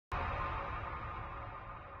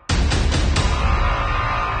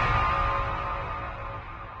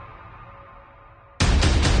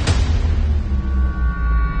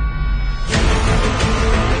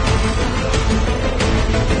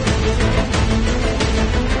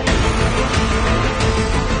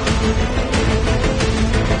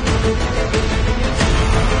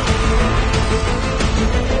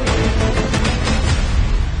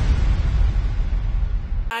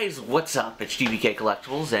What's up? It's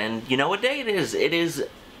GVKcollectibles, and you know what day it is? It is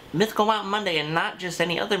Mythical Mountain Monday, and not just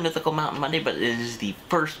any other Mythical Mountain Monday, but it is the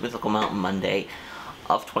first Mythical Mountain Monday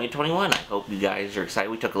of 2021. I hope you guys are excited.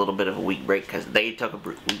 We took a little bit of a week break because they took a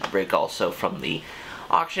week break also from the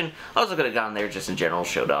auction. I also could have gone there just in general,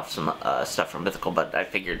 showed off some stuff from Mythical, but I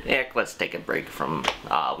figured, let's take a break from,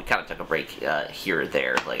 we kind of took a break here or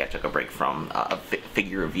there. Like, I took a break from a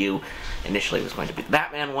figure review. Initially it was going to be the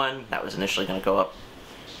Batman one. That was initially going to go up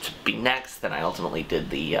to be next. Then I ultimately did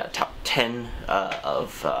the top 10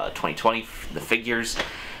 of 2020, the figures.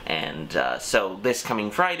 And so this coming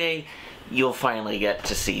Friday, you'll finally get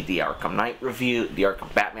to see the Arkham Knight review, the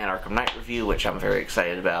Batman Arkham Knight review, which I'm very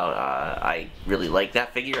excited about. I really like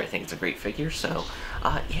that figure. I think it's a great figure. So,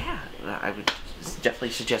 yeah, I would definitely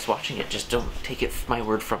suggest watching it. Just don't take it my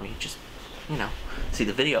word from me. Just, you know, see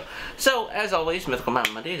the video. So, as always, Mythical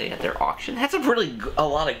Mountain Monday, they had their auction. Had some a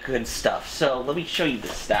lot of good stuff. So, let me show you the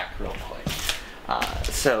stack real quick.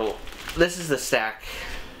 So, this is the stack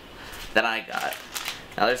that I got.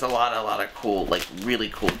 Now, there's a lot of cool, like, really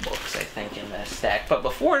cool books, I think, in this stack. But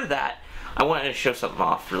before that, I wanted to show something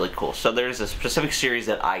off really cool. So there's a specific series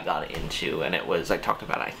that I got into, and it was, I talked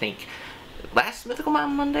about, I think, last Mythical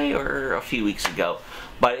Mountain Monday or a few weeks ago.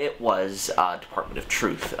 But it was Department of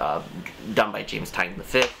Truth, done by James Tynion the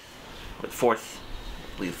Fifth, or the Fourth,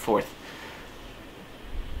 I believe the Fourth.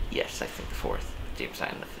 Yes, I think the Fourth. James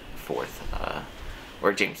Tynion the Fourth.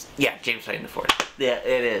 Or James Tynion the Fourth. Yeah,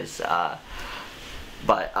 it is.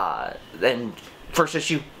 But then first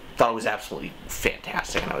issue, thought it was absolutely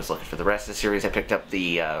fantastic, and I was looking for the rest of the series. I picked up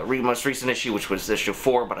the most recent issue, which was issue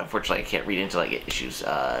 4, but unfortunately I can't read it until I get issues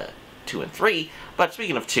 2 and 3. But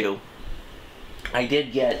speaking of 2, I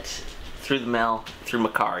did get through the mail, through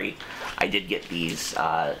Mercari, I did get these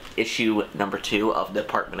issue number 2 of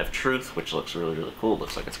Department of Truth, which looks really cool.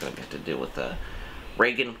 Looks like it's going to get to deal with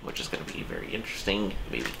Reagan, which is going to be very interesting.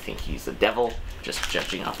 Maybe think he's the devil, just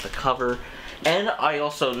judging off the cover. And I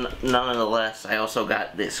also, nonetheless, I also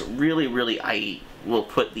got this really, I will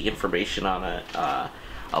put the information on it,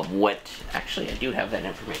 of what, actually I do have that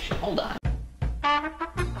information, hold on.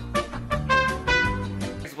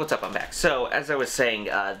 What's up, I'm back. So, as I was saying,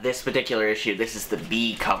 this particular issue, this is the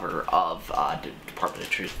B cover of Department of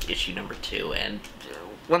Truth issue number 2, and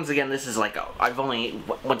once again, this is like, I've only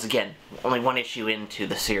one issue into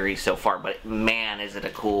the series so far, but man, is it a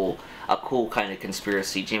cool kind of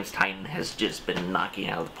conspiracy. James Tynion has just been knocking it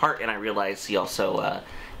out of the park, and I realized he also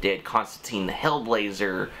did Constantine the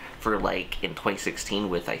Hellblazer for, like, in 2016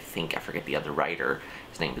 with, I forget the other writer,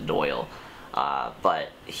 his name is Doyle, but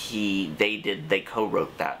they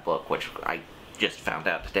co-wrote that book, which I just found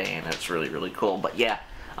out today, and it's really cool. But yeah,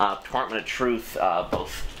 Department of Truth,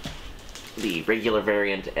 both the regular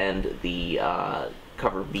variant and the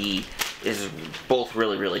cover B is both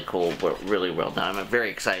really cool, but really well done. I'm very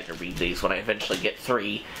excited to read these when I eventually get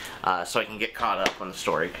 3, so I can get caught up on the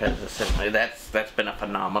story, because essentially that's been a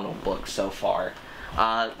phenomenal book so far.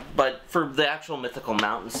 But for the actual Mythical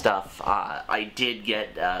Mountain stuff, I did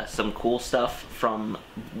get some cool stuff from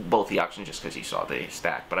both the auction, just because you saw the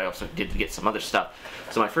stack, but I also did get some other stuff.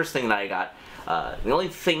 So my first thing that I got, the only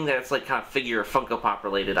thing that's like kind of figure or Funko Pop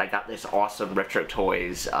related, I got this awesome Retro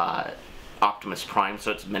Toys Optimus Prime,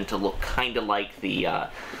 so it's meant to look kind of like the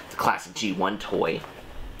classic G1 toy.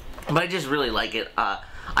 But I just really like it.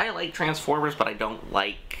 I like Transformers, but I don't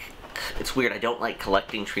like, it's weird, I don't like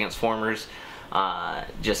collecting Transformers,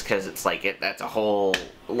 just because it's like, that's a whole,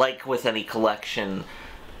 like with any collection,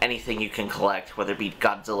 anything you can collect, whether it be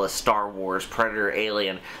Godzilla, Star Wars, Predator,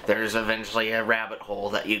 Alien, there's eventually a rabbit hole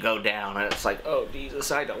that you go down, and it's like, oh Jesus,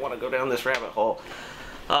 I don't want to go down this rabbit hole.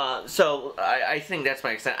 So I think that's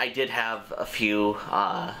my extent. I did have a few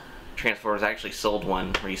Transformers. I actually sold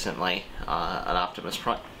one recently, an Optimus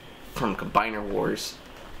Prime from Combiner Wars,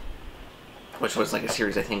 which was like a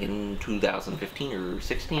series, I think, in 2015 or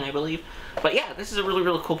 16, I believe. But yeah, this is a really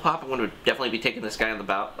cool pop. I'm going to definitely be taking this guy out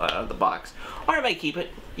of the box. Or I might keep it.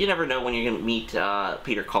 You never know when you're going to meet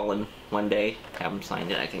Peter Cullen one day. Have him sign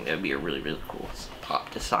it. I think that would be a really cool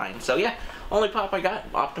pop to sign. So yeah, only pop I got,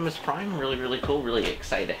 Optimus Prime. Really cool. Really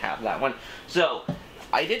excited to have that one. So,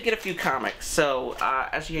 I did get a few comics. So,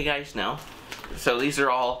 as you guys know, so these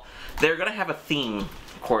are all, they're going to have a theme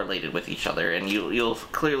correlated with each other, and you'll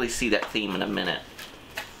clearly see that theme in a minute.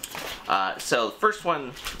 So the first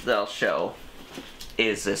one that I'll show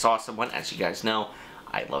is this awesome one. As you guys know,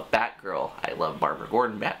 I love Batgirl. I love Barbara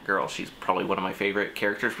Gordon Batgirl. She's probably one of my favorite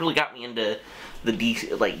characters. Really got me into the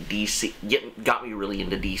DC, got me really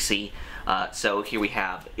into DC. So here we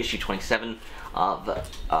have issue 27 of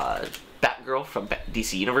Batgirl from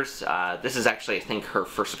DC Universe. This is actually, I think, her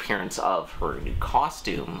first appearance of her new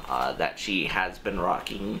costume that she has been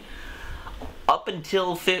rocking up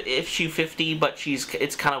until issue 50, but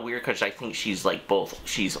it's kind of weird because I think she's like both.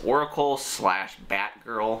 She's Oracle /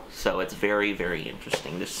 Batgirl, so it's very, very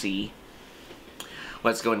interesting to see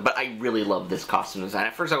what's going. But I really love this costume design.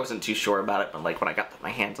 At first I wasn't too sure about it, but like when I got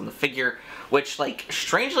my hands on the figure, which like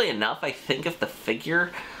strangely enough, I think if the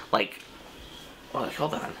figure like, well,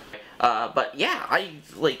 hold on. But yeah, I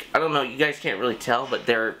don't know, you guys can't really tell, but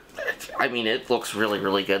I mean, it looks really,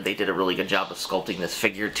 really good. They did a really good job of sculpting this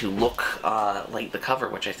figure to look like the cover,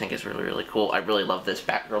 which I think is really, really cool. I really love this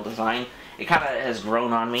Batgirl design. It kind of has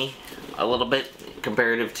grown on me a little bit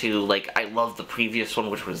comparative to, like, I love the previous one,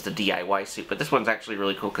 which was the DIY suit, but this one's actually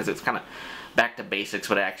really cool because it's kind of back to basics,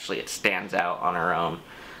 but actually it stands out on her own.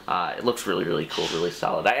 It looks really, really cool, really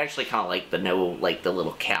solid. I actually kind of like the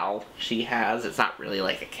little cowl she has. It's not really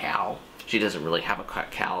like a cowl. She doesn't really have a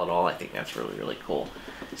cowl at all. I think that's really, really cool.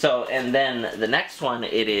 So, and then the next one,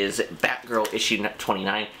 it is Batgirl issue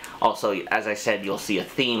 29. Also, as I said, you'll see a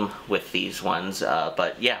theme with these ones.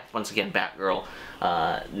 But yeah, once again, Batgirl.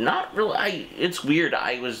 Not really, it's weird.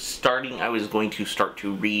 I was going to start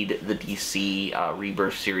to read the DC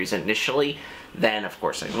Rebirth series initially. Then, of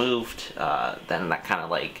course, I moved. Then that kind of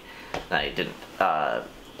like, I didn't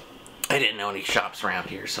know any shops around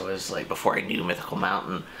here, so it was like before I knew Mythical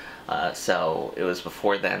Mountain. So it was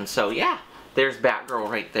before then. So yeah, there's Batgirl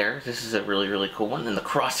right there. This is a really, really cool one. And the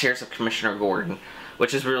crosshairs of Commissioner Gordon,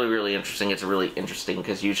 which is really, really interesting. It's really interesting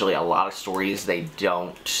because usually a lot of stories, they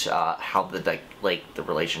don't how the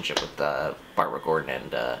relationship with Barbara Gordon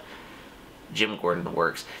and Jim Gordon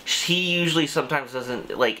works. He usually sometimes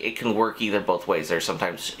doesn't, like, it can work either both ways. There's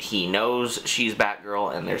sometimes he knows she's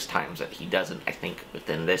Batgirl, and there's times that he doesn't, I think,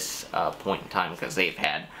 within this point in time, because they've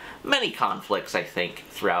had many conflicts, I think,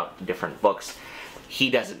 throughout different books. He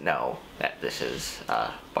doesn't know that this is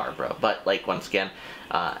Barbara. But, like, once again,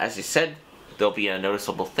 as I said, there'll be a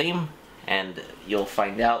noticeable theme, and you'll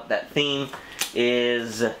find out that theme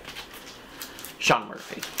is Sean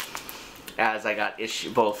Murphy. As I got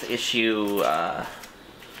both issue 5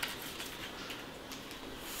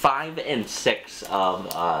 and 6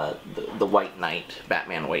 of the White Knight,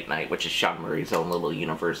 Batman White Knight, which is Sean Murray's own little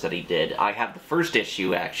universe that he did. I have the first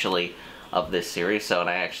issue, actually, of this series, so and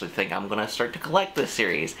I actually think I'm going to start to collect this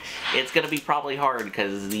series. It's going to be probably hard,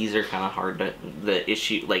 because these are kind of hard to,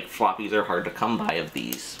 floppies are hard to come by of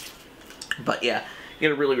these. But yeah, you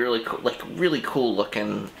get a really, really cool, really cool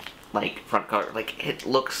looking, front cover. It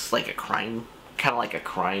looks like a crime, kind of like a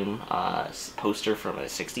crime poster from a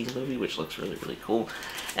 60s movie, which looks really, really cool.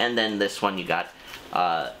 And then this one, you got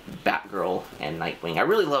Batgirl and Nightwing. I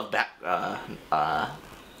really love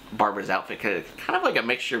Barbara's outfit, because it's kind of like a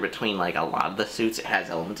mixture between a lot of the suits. It has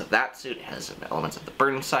elements of that suit, it has elements of the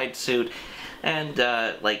Burnside suit, and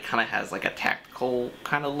kind of has a tactical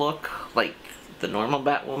kind of look, like the normal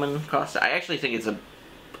Batwoman costume. I actually think it's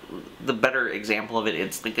the better example of it.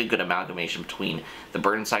 It's like a good amalgamation between the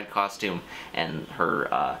Burnside costume and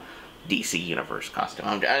her DC Universe costume.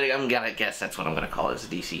 I'm gonna guess that's what I'm gonna call it, is a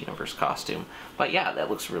DC Universe costume. But yeah, that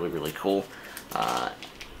looks really, really cool.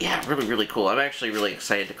 Yeah, really, really cool. I'm actually really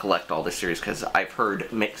excited to collect all this series, because I've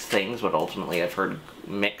heard mixed things, but ultimately I've heard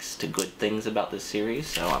mixed to good things about this series,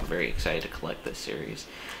 so I'm very excited to collect this series.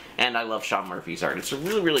 And I love Sean Murphy's art. It's a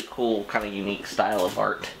really, really cool, kind of unique style of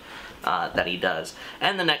art that he does.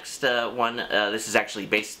 And the next one, this is actually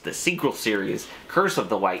based the sequel series, Curse of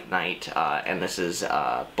the White Knight, and this is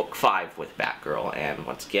book 5 with Batgirl, and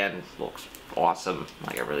once again, looks awesome.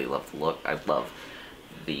 I really love the look. I love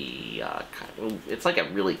the it's like a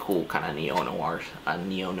really cool kind of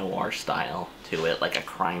neo-noir style to it, like a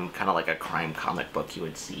crime, kind of like a crime comic book you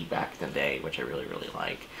would see back in the day, which I really, really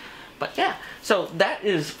like. But yeah, so that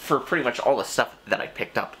is for pretty much all the stuff that I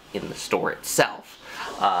picked up in the store itself.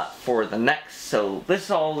 For the next, so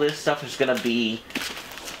all this stuff is going to be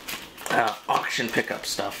auction pickup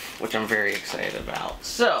stuff, which I'm very excited about.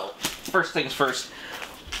 So, first things first,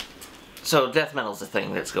 so death metal's a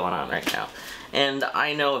thing that's going on right now. And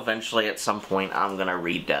I know eventually at some point I'm going to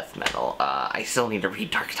read death metal. I still need to read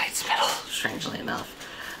Dark Knight's metal, strangely enough.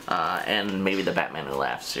 And maybe the Batman Who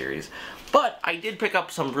Laughs series. But I did pick up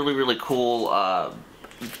some really, really cool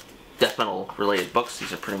death metal related books.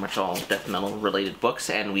 These are pretty much all death metal related books,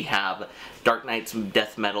 and we have Dark Knight's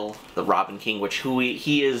Death Metal, the Robin King, which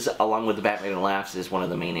he is, along with the Batman Who Laughs, is one of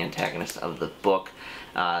the main antagonists of the book.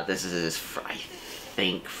 This is his, I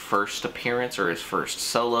think, first appearance, or his first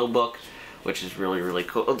solo book, which is really, really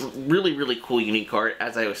cool. Really, really cool, unique art.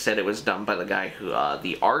 As I said, it was done by the guy who,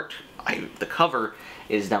 the cover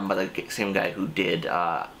is done by the same guy who did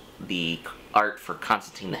the art for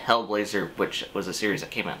Constantine the Hellblazer, which was a series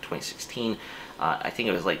that came out in 2016. I think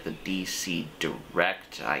it was like the DC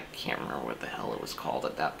Direct. I can't remember what the hell it was called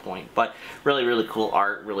at that point. But really, really cool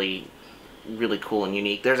art. Really, really cool and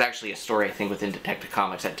unique. There's actually a story, I think, within Detective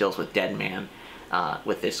Comics that deals with Dead Man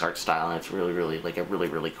with this art style, and it's really, really, like, a really,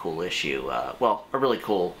 really cool issue. Well, a really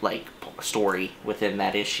cool, like, story within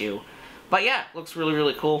that issue. But yeah, looks really,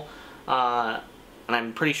 really cool. And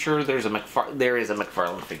I'm pretty sure there is a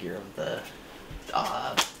McFarlane figure of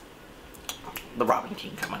the Robin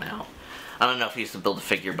King coming out. I don't know if he used to build a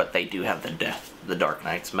figure, but they do have the Dark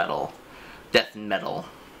Knight's Death Metal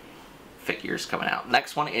figures coming out.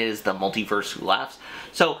 Next one is the Multiverse Who Laughs.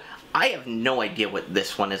 So I have no idea what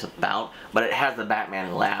this one is about, but it has the Batman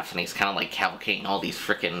who laughs, and he's kind of like cavalcating all these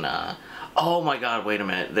freaking. Oh my God! Wait a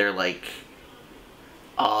minute. They're like.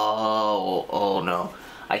 Oh no.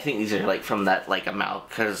 I think these are like from that like amount.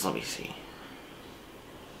 Cause let me see.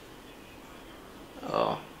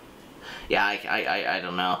 Oh. Yeah, I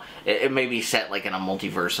don't know. It may be set like in a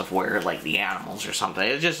multiverse of where like the animals or something.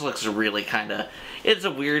 It just looks really kind of. It's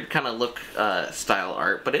a weird kind of look style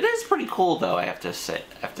art, but it is pretty cool though. I have to say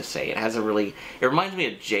it has a really. It reminds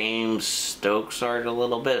me of James Stokes art a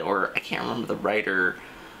little bit, or I can't remember the writer.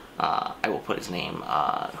 I will put his name.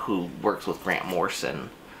 Who works with Grant Morrison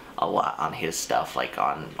a lot on his stuff, like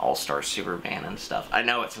on All-Star Superman and stuff. I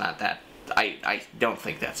know it's not that. I don't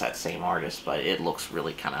think that's that same artist, but it looks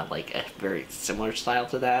really kind of like a very similar style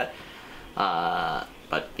to that.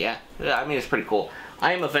 But yeah, I mean, it's pretty cool.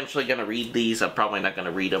 I am eventually going to read these. I'm probably not going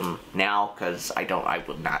to read them now because I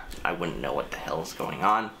wouldn't know what the hell is going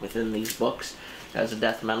on within these books as a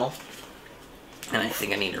Death Metal. And I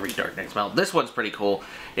think I need to read Dark Knight's Metal. This one's pretty cool.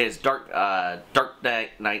 It is Dark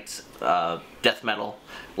Knight's Death Metal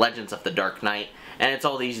Legends of the Dark Knight. And it's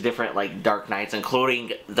all these different, like, Dark Knights,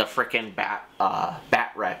 including the frickin'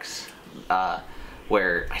 Bat Rex,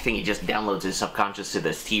 where I think he just downloads his subconscious to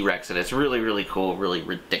this T-Rex, and it's really, really cool, really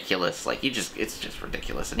ridiculous. Like, it's just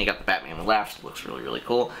ridiculous. And you got the Batman who laughs. It looks really, really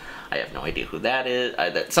cool. I have no idea who that is.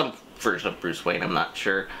 That's some version of Bruce Wayne, I'm not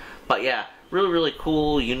sure. But yeah, really, really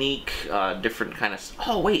cool, unique, different kind of...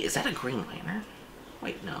 Oh, wait, is that a Green Lantern?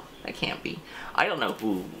 Wait, no, that can't be. I don't know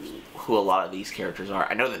who a lot of these characters are.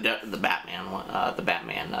 I know the Batman one, the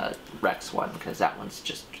Batman Rex one, because that one's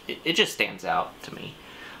just it just stands out to me.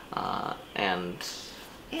 And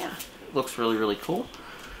yeah, it looks really, really cool.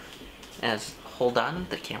 Hold on,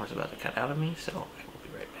 the camera's about to cut out of me, so I will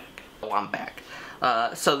be right back. Oh, I'm back.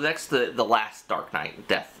 So next, the last Dark Knight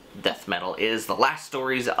Death Metal is the last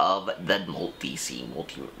stories of the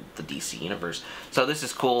DC universe. So this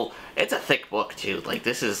is cool. It's a thick book too. Like,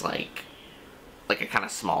 this is like a kind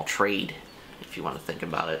of small trade, if you want to think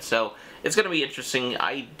about it. So it's going to be interesting.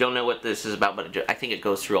 I don't know what this is about, but I think it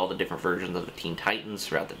goes through all the different versions of the Teen Titans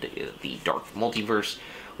throughout the Dark Multiverse,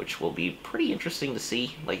 which will be pretty interesting to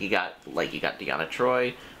see. Like you got Deanna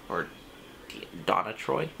Troy, or Donna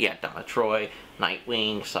Troy? Yeah, Donna Troy,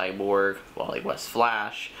 Nightwing, Cyborg, Wally West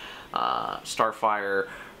Flash, Starfire,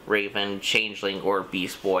 Raven, Changeling, or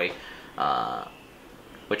Beast Boy,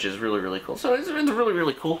 which is really, really cool. So it's really,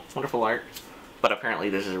 really cool, wonderful art. But apparently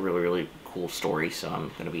this is a really, really cool story, so I'm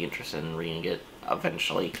going to be interested in reading it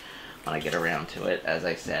eventually when I get around to it, as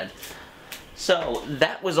I said. So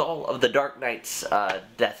that was all of the Dark Knight's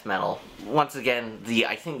Death Metal. Once again,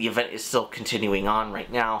 I think the event is still continuing on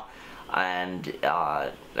right now. And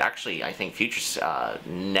actually, I think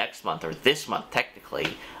next month, or this month technically,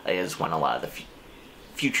 is when a lot of the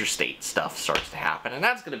Future State stuff starts to happen. And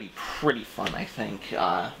that's going to be pretty fun, I think.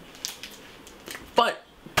 But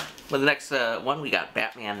for the next one, we got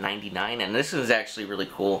Batman 99, and this is actually really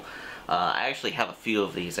cool. I actually have a few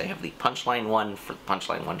of these. I have the Punchline one for the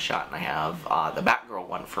Punchline one shot, and I have the Batgirl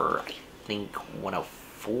one for, I think,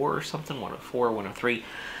 104 or something, 104, 103.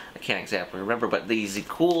 I can't exactly remember, but these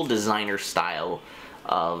cool designer style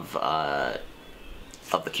of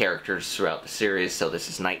the characters throughout the series. So this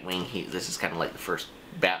is Nightwing. This is kind of like the first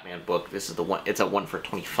Batman book. This is the one. It's a 1 for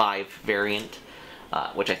 25 variant,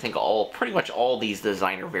 which I think pretty much all these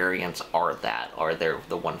designer variants are they're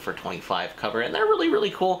the 1 for 25 cover, and they're really,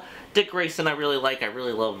 really cool. Dick Grayson, I really like. I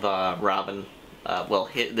really love Robin. Well,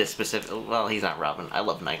 he's not Robin. I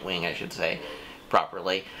love Nightwing, I should say,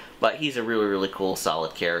 properly. But he's a really, really cool,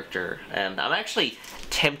 solid character. And I'm actually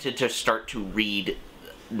tempted to start to read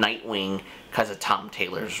Nightwing because of Tom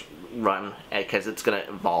Taylor's run, because it's going to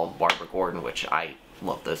involve Barbara Gordon, which I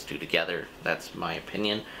love those two together. That's my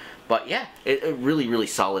opinion. But yeah, it really, really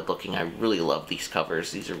solid looking. I really love these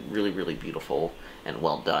covers. These are really, really beautiful and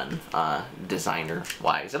well done,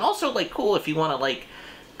 designer-wise. And also, like, cool if you want to, like,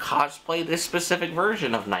 cosplay this specific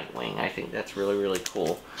version of Nightwing. I think that's really, really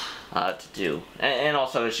cool to do. And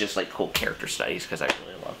also it's just like cool character studies, because I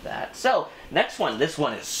really love that. So, next one. This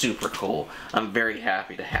one is super cool. I'm very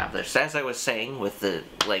happy to have this. As I was saying with the,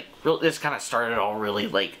 like, this kind of started all really,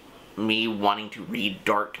 like, me wanting to read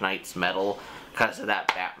Dark Knight's Metal because of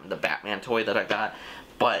that the Batman toy that I got.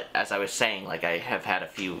 But as I was saying, like, I have had a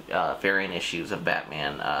few variant issues of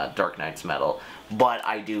Batman Dark Knight's Metal, but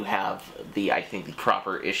I do have the, I think, the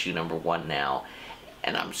proper issue #1 now,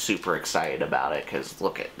 and I'm super excited about it because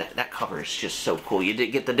look at that cover is just so cool. You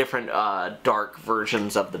did get the different dark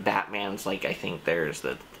versions of the Batmans. Like, I think there's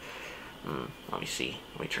the let me see,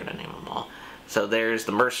 let me try to name them all. So there's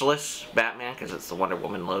the Merciless Batman, because it's the Wonder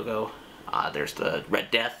Woman logo. There's the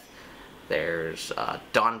Red Death. There's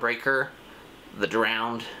Dawnbreaker, the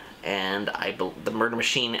Drowned, and the Murder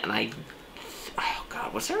Machine. And oh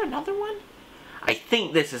god, was there another one? I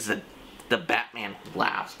think this is the Batman Who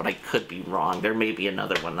Laughs, but I could be wrong. There may be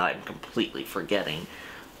another one that I'm completely forgetting.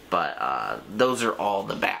 But those are all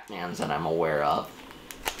the Batmans that I'm aware of.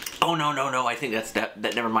 Oh no! I think that's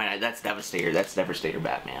never mind. That's Devastator. That's Devastator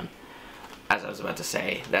Batman. As I was about to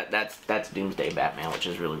say, that's Doomsday Batman, which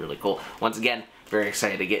is really, really cool. Once again, very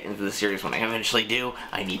excited to get into the series when I eventually do.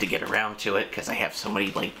 I need to get around to it because I have so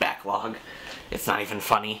many, like, backlog. It's not even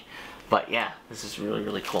funny. But yeah, this is really,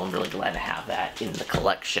 really cool. I'm really glad to have that in the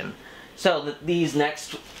collection. So this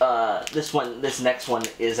next one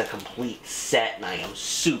is a complete set, and I am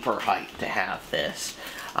super hyped to have this.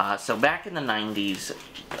 So back in the 90s,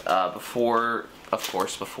 before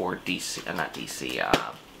DC, not DC,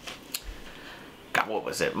 God, what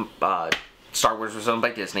was it? Star Wars was owned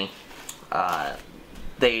by Disney. I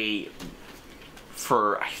don't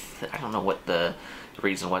know what the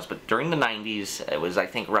reason was, but during the 90s, it was, I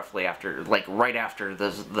think, roughly after, like, right after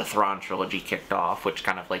the Thrawn trilogy kicked off, which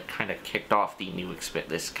kind of kicked off the new,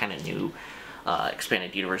 this kind of new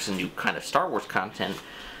expanded universe and new kind of Star Wars content.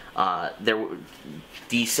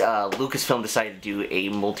 Lucasfilm decided to do a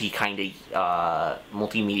multimedia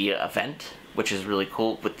event, which is really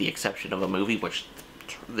cool, with the exception of a movie, which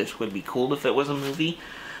this would be cool if it was a movie.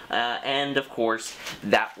 And of course,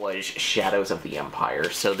 that was Shadows of the Empire.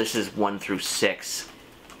 So this is 1 through 6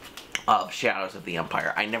 of Shadows of the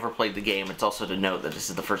Empire. I never played the game. It's also to note that this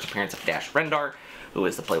is the first appearance of Dash Rendar, who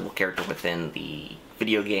is the playable character within the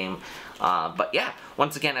video game. But yeah,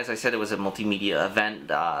 once again, as I said, it was a multimedia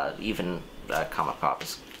event. Even Comic Pop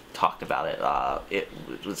has talked about it. It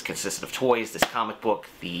was consisted of toys, this comic book,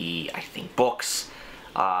 I think books,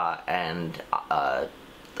 and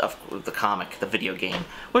of the comic, the video game,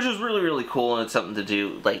 which was really, really cool, and it's something to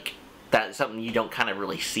do, like, that's something you don't kind of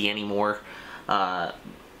really see anymore.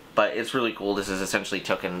 But it's really cool. This is essentially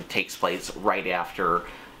takes place right after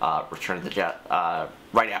Return of the Jedi,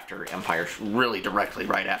 right after Empire, really directly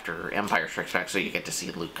right after Empire Strikes Back, so you get to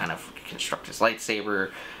see Luke kind of construct his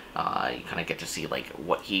lightsaber. You kind of get to see, like,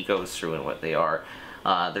 what he goes through and what they are.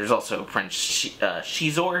 There's also Prince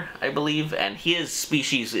Shizor, I believe, and his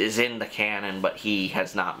species is in the canon, but he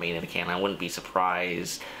has not made it a canon. I wouldn't be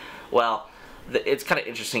surprised. Well, it's kind of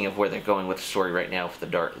interesting of where they're going with the story right now for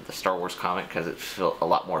the Star Wars comic, because it's a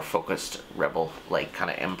lot more focused, Rebel, like, kind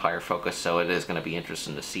of Empire focused, so it is going to be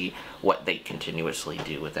interesting to see what they continuously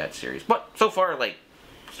do with that series. But so far, like,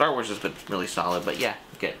 Star Wars has been really solid, but yeah,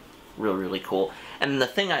 okay. Really, really cool. And the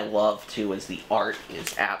thing I love too is the art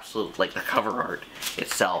is absolute, like, the cover art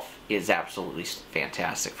itself is absolutely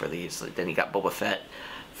fantastic for these. Like, then you got Boba Fett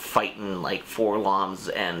fighting, like, Forloms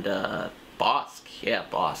and Bossk. Yeah,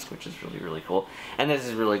 Bossk, which is really, really cool. And this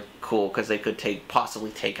is really cool because they could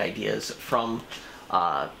possibly take ideas from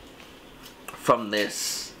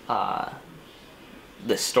this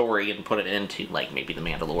story and put it into, like, maybe The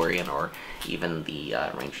Mandalorian or even the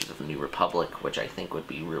Rangers of the New Republic, which I think would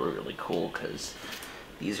be really, really cool, because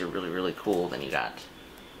these are really, really cool. Then you got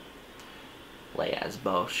Leia's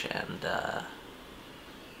Bosch and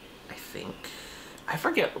I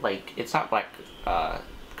forget, like, it's not Black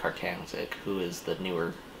Kartanzik, who is the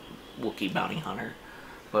newer Wookiee bounty hunter,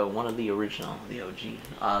 but one of the original, the OG.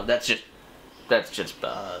 That's just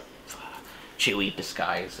Chewie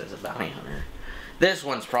disguised as a bounty hunter. This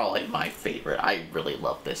one's probably my favorite. I really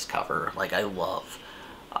love this cover. Like, I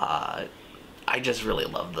just really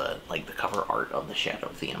love the cover art of the Shadow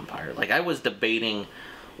of the Empire. Like, I was debating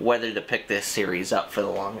whether to pick this series up for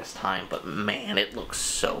the longest time, but man, it looks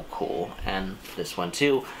so cool. And this one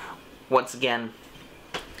too. Once again,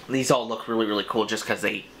 these all look really, really cool just because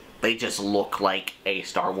they just look like a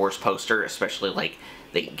Star Wars poster, especially, like,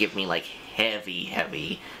 they give me, like, heavy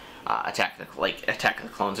Attack of the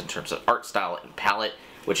Clones in terms of art style and palette.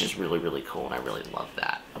 which is really, really cool, and I really love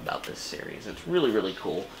that about this series. It's really, really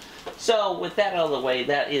cool. So, with that out of the way,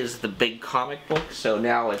 that is the big comic book, so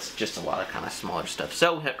now it's just a lot of kind of smaller stuff.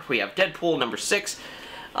 So, we have Deadpool number 6,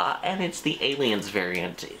 and it's the Aliens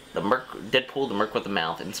variant. Deadpool, the Merc with the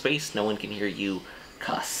Mouth. In space, no one can hear you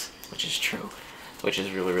cuss, which is true. Which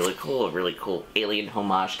is really, really cool. A really cool alien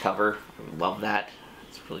homage cover. I love that.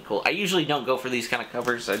 It's really cool. I usually don't go for these kind of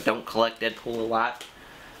covers. I don't collect Deadpool a lot.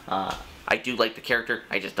 I do like the character.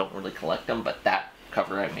 I just don't really collect them, but that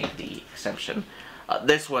cover I made the exception.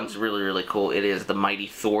 This one's really, really cool. It is the Mighty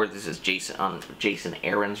Thor. This is Jason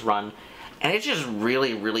Aaron's run. And it's just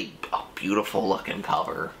really, really a beautiful looking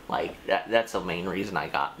cover. Like, that's the main reason I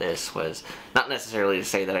got this, was not necessarily to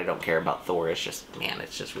say that I don't care about Thor. It's just, man,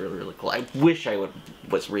 it's just really, really cool. I wish I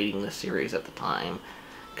was reading this series at the time.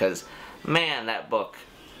 Because, man, that book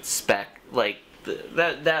like,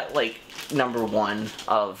 that like, #1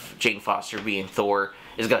 of Jane Foster being Thor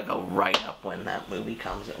is gonna go right up when that movie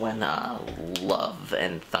comes, when Love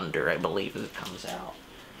and Thunder, I believe, it comes out.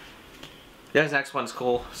 This next one's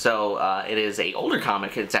cool. So it is a older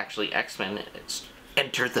comic. It's actually X-Men. It's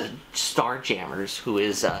Enter the Starjammers, who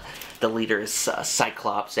is the leader is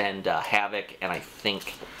Cyclops and Havoc, and I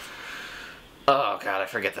think, oh god, I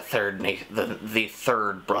forget the third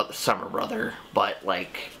Summer brother, but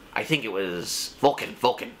like I think it was Vulcan.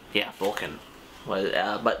 Yeah, Vulcan.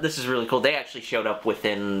 But this is really cool. They actually showed up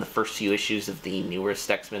within the first few issues of the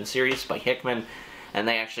newest X-Men series by Hickman, and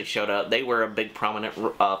they actually showed up. They were a big prominent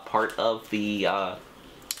part of the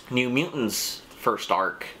New Mutants first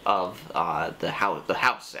arc of the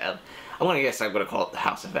House. I'm gonna guess I'm gonna call it the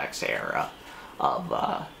House of X era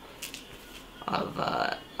of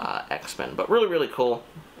X-Men. But really, really cool.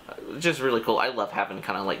 Just really cool. I love having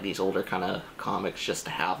kind of like these older kind of comics just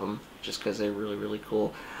to have them, just because they're really, really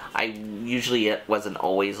cool. I usually wasn't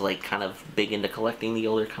always like kind of big into collecting the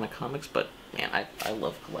older kind of comics, but man, I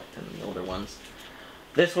love collecting the older ones.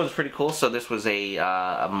 This one's pretty cool. So this was this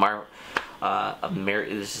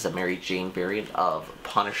is a Mary Jane variant of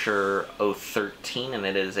Punisher 013, and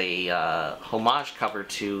it is a homage cover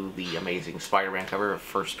to the Amazing Spider-Man cover,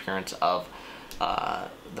 first appearance of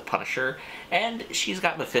the Punisher, and she's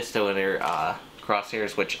got Mephisto in her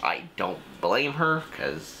crosshairs, which I don't blame her,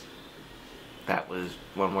 because that was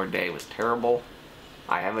One More Day was terrible.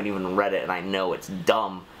 I haven't even read it, and I know it's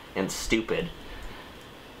dumb and stupid.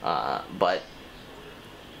 But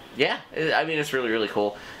yeah, I mean, it's really, really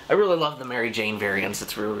cool. I really love the Mary Jane variants.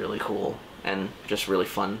 It's really, really cool and just really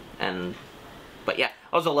fun. But yeah,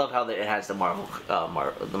 I also love how it has the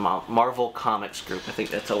Marvel Comics group. I think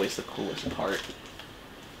that's always the coolest part.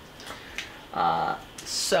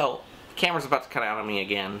 So, camera's about to cut out on me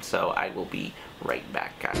again, so I will be right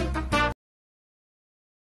back, guys.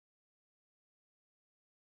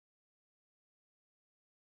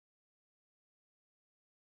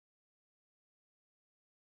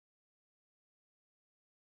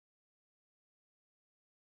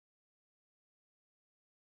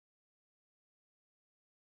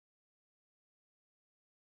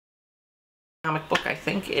 Comic book, I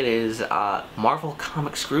think it is Marvel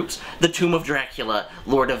Comics Groups, The Tomb of Dracula,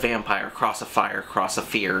 Lord of Vampire, Cross of Fire, Cross of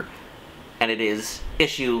Fear, and it is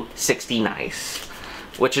issue 60 nice,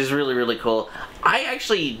 which is really, really cool. I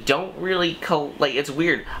actually don't really like, it's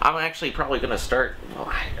weird. I'm actually probably gonna start,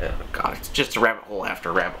 oh god, it's just a rabbit hole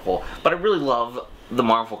after rabbit hole, but I really love the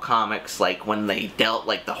Marvel Comics, like when they dealt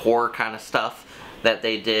like the horror kind of stuff that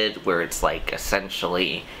they did, where it's like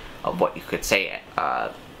essentially what you could say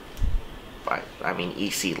I mean,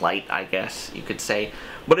 EC Light, I guess you could say,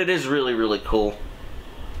 but it is really, really cool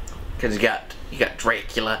because you got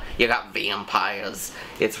Dracula, you got vampires.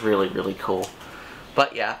 It's really, really cool.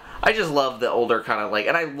 But yeah, I just love the older kind of like,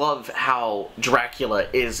 and I love how Dracula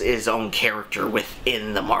is his own character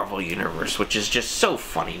within the Marvel universe, which is just so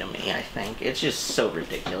funny to me. I think it's just so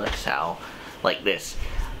ridiculous how like this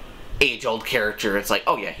age-old character, it's like,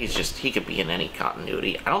 oh yeah, he could be in any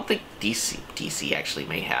continuity. I don't think DC actually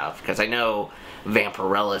may have, because I know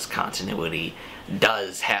Vampirella's continuity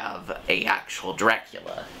does have a actual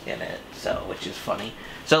Dracula in it, so, which is funny.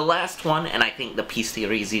 So last one, and I think the piece de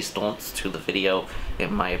resistance to the video,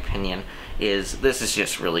 in my opinion, is this is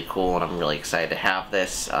just really cool, and I'm really excited to have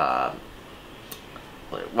this.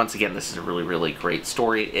 Once again, this is a really, really great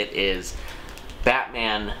story. It is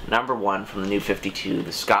Batman #1 from the New 52,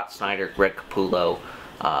 the Scott Snyder, Greg Capullo,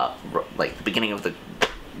 like the beginning of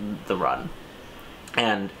the run.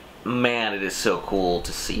 And man, it is so cool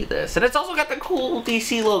to see this. And it's also got the cool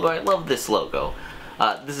DC logo. I love this logo.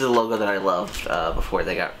 This is a logo that I loved before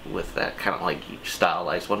they got with that kind of like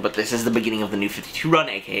stylized one. But this is the beginning of the New 52 run,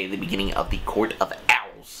 aka the beginning of the Court of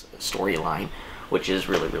Owls storyline, which is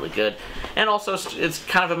really, really good. And also, it's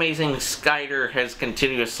kind of amazing, Snyder has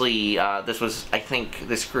continuously, this was, I think,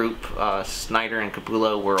 this group, Snyder and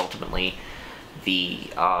Capullo were ultimately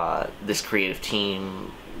this creative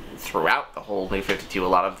team throughout the whole New 52. A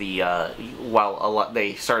lot of the,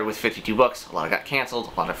 they started with 52 books, a lot got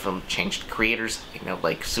canceled, a lot of them changed creators, you know,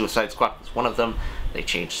 like Suicide Squad was one of them. They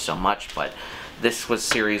changed so much, but this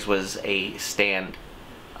series was a stand,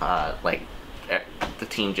 like, the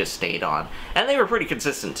team just stayed on. And they were pretty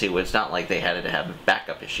consistent, too. It's not like they had to have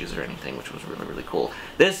backup issues or anything, which was really, really cool.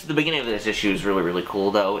 The beginning of this issue is really, really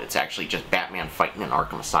cool, though. It's actually just Batman fighting in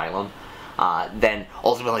Arkham Asylum. Then,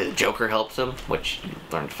 ultimately, the Joker helps him, which you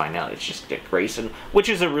learn to find out it's just Dick Grayson, which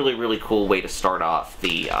is a really, really cool way to start off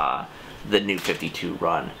the New 52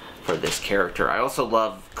 run for this character. I also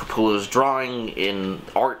love Capullo's drawing in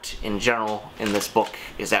art in general in this book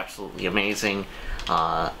is absolutely amazing.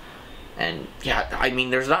 And yeah, I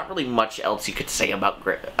mean, there's not really much else you could say about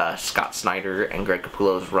Scott Snyder and Greg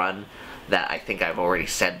Capullo's run that I think I've already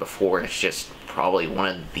said before. It's just probably one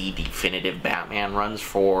of the definitive Batman runs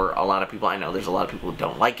for a lot of people. I know there's a lot of people who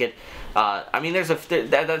don't like it. I mean, that's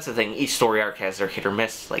the thing. Each story arc has their hit or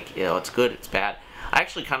miss. Like, you know, it's good, it's bad. I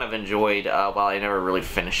actually kind of enjoyed, while I never really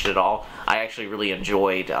finished it all, I actually really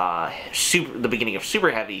enjoyed the beginning of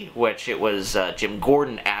Super Heavy, which it was Jim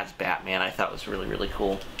Gordon as Batman. I thought was really, really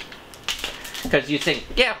cool. Because you think,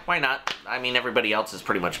 yeah, why not? I mean, everybody else has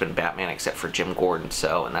pretty much been Batman except for Jim Gordon,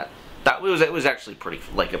 so, and it was actually pretty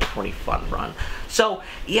fun run. So,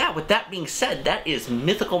 yeah, with that being said, that is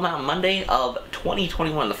Mythical Mountain Monday of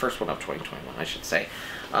 2021, the first one of 2021, I should say.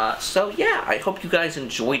 So, yeah, I hope you guys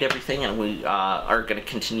enjoyed everything, and we are going to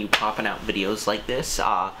continue popping out videos like this.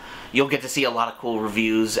 You'll get to see a lot of cool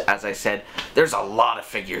reviews. As I said, there's a lot of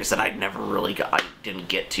figures that I didn't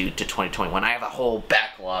get to 2021. I have a whole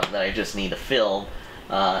backlog that I just need to fill.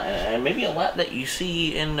 And maybe a lot that you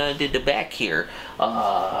see in the back here.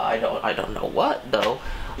 I don't know what, though.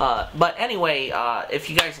 But anyway, if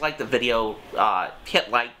you guys like the video, hit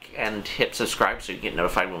like and hit subscribe so you get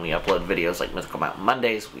notified when we upload videos like Mythical Mountain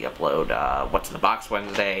Mondays. We upload What's in the Box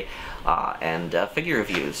Wednesday, and figure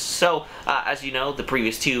reviews. So, as you know, the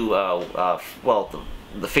previous two, well,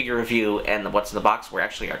 the figure review and the What's in the Box were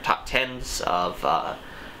actually our top 10s of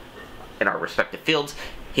in our respective fields.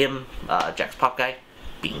 Him, Jack's Pop Guy,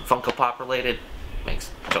 being Funko Pop related,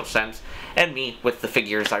 makes no sense. And me with the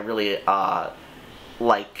figures, I really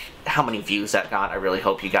like how many views that got. I really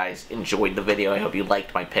hope you guys enjoyed the video. I hope you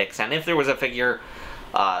liked my picks. And if there was a figure,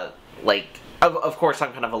 like, of course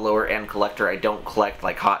I'm kind of a lower end collector. I don't collect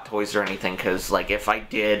like Hot Toys or anything, because like if I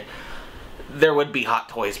did, there would be Hot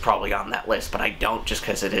Toys probably on that list, but I don't, just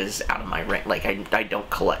because it is out of my range. Like I don't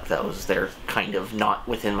collect those. They're kind of not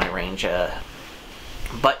within my range.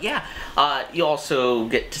 But yeah, you also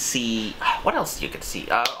get to see, what else do you get to see?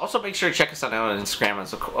 Also make sure to check us out on Instagram.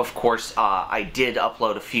 Of course, I did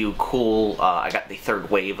upload a few cool, I got the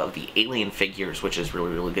third wave of the Alien figures, which is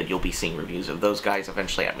really, really good. You'll be seeing reviews of those guys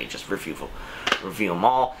eventually. I may just review them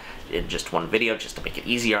all in just one video, just to make it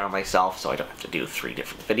easier on myself, so I don't have to do 3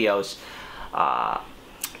 different videos.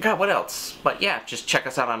 God, what else? But yeah, just check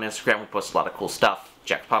us out on Instagram. We post a lot of cool stuff.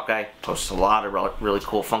 Jack Pop Guy posts a lot of really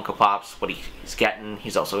cool Funko Pops, what he's getting.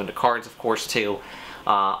 He's also into cards, of course, too.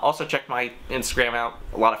 Also check my Instagram out.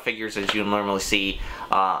 A lot of figures, as you normally see.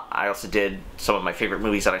 I also did some of my favorite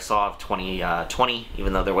movies that I saw of 2020,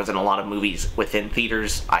 even though there wasn't a lot of movies within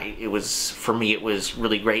theaters. For me, it was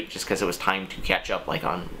really great, just because it was time to catch up, like,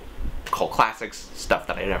 on cult classics, stuff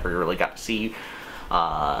that I never really got to see.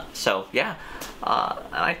 So yeah,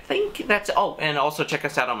 and I think that's, oh, and also check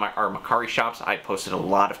us out on our Mercari shops. I posted a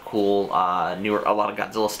lot of cool, a lot of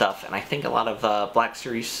Godzilla stuff, and I think a lot of Black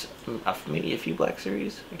Series, maybe a few Black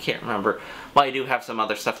Series, I can't remember. But I do have some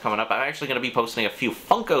other stuff coming up. I'm actually going to be posting a few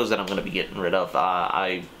Funkos that I'm going to be getting rid of.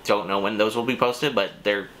 I don't know when those will be posted, but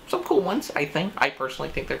they're some cool ones, I think. I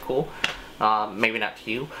personally think they're cool. Maybe not to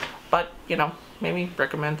you, but, you know, maybe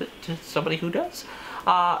recommend it to somebody who does.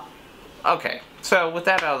 Okay, so with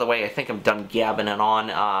that out of the way, I think I'm done gabbing it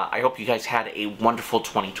on. I hope you guys had a wonderful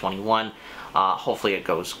 2021. Hopefully it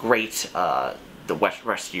goes great the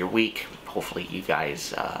rest of your week. Hopefully you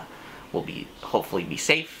guys will hopefully be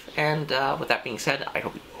safe. And with that being said, I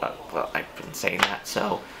hope, well, I've been saying that.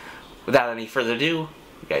 So without any further ado,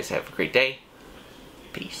 you guys have a great day.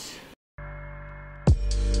 Peace.